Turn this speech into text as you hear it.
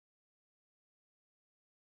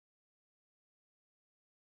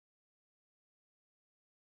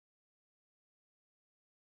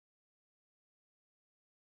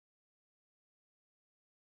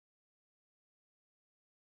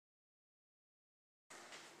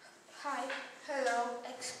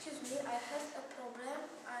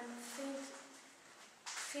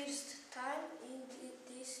first time in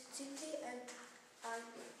this city and I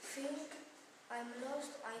think I'm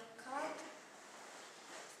lost. I can't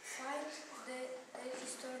find the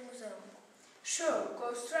history museum. Sure,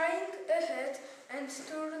 go straight ahead and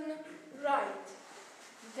turn right.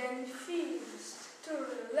 Then first turn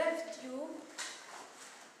left. You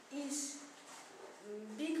is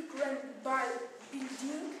big grand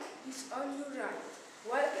building is on your right.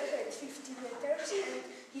 Walk ahead 50 meters and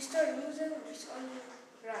history museum is on your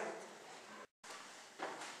right.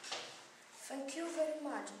 Thank you very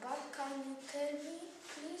much, but can you tell me,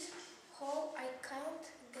 please, how I can't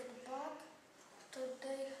get back to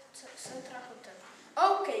the Central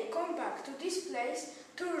Hotel? Okay, come back to this place,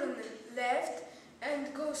 turn left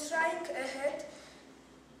and go straight ahead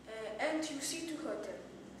and you see the hotel.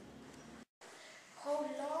 How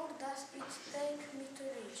long does it take me to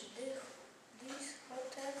reach this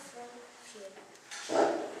hotel from here?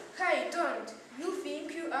 Hey, don't! You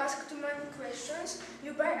think you ask too many questions?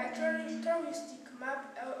 You buy a touristic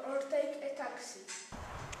map or take a taxi.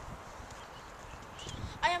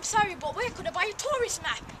 I am sorry, but where could I buy a tourist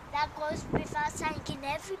map? That goes without saying in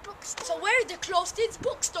every bookstore. So where is the closest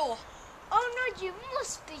bookstore? Oh no, you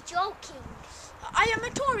must be joking. I am a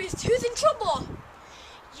tourist. Who's in trouble?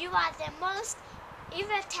 You are the most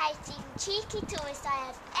irritating, cheeky tourist I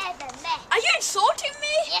have ever met. Are you insulting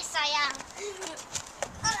me? Yes, I am.